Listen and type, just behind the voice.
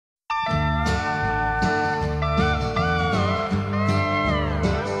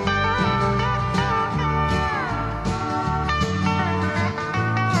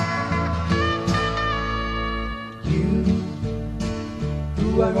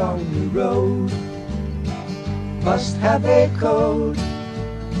on the road must have a code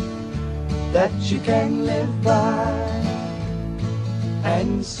that you can live by,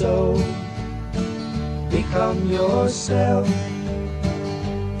 and so become yourself,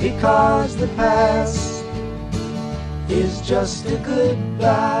 because the past is just a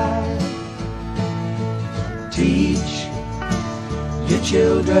goodbye. Teach your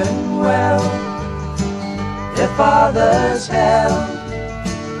children well, their father's hell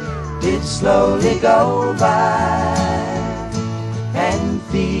did slowly go by, and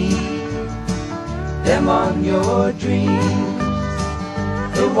feed them on your dreams,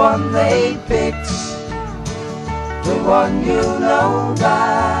 the one they picked, the one you know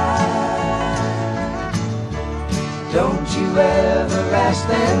by. Don't you ever ask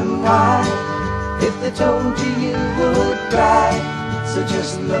them why, if they told you you would cry. So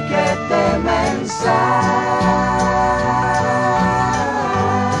just look at them and sigh,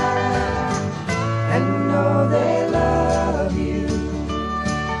 and know they love you.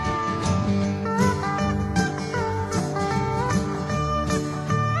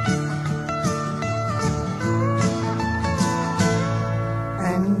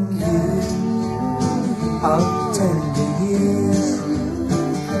 And you of tender years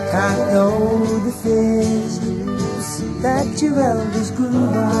can't know the fears that your elders grew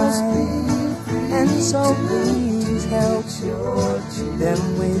by, and so please help them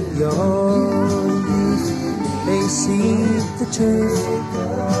with your youth. They see the truth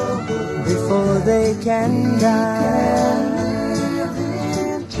before they can die.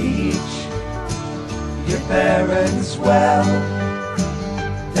 Teach your parents well,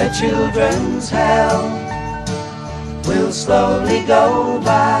 their children's hell will slowly go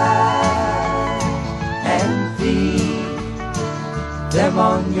by, and feed them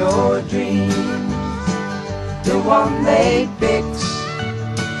on your dreams, the one they picked,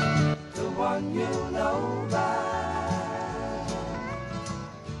 the one you know by.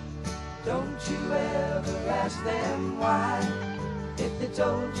 Don't you ever ask them why, if they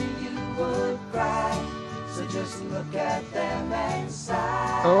told you you would cry. So just look at them and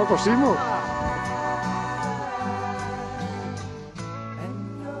sigh. Oh, cosimo.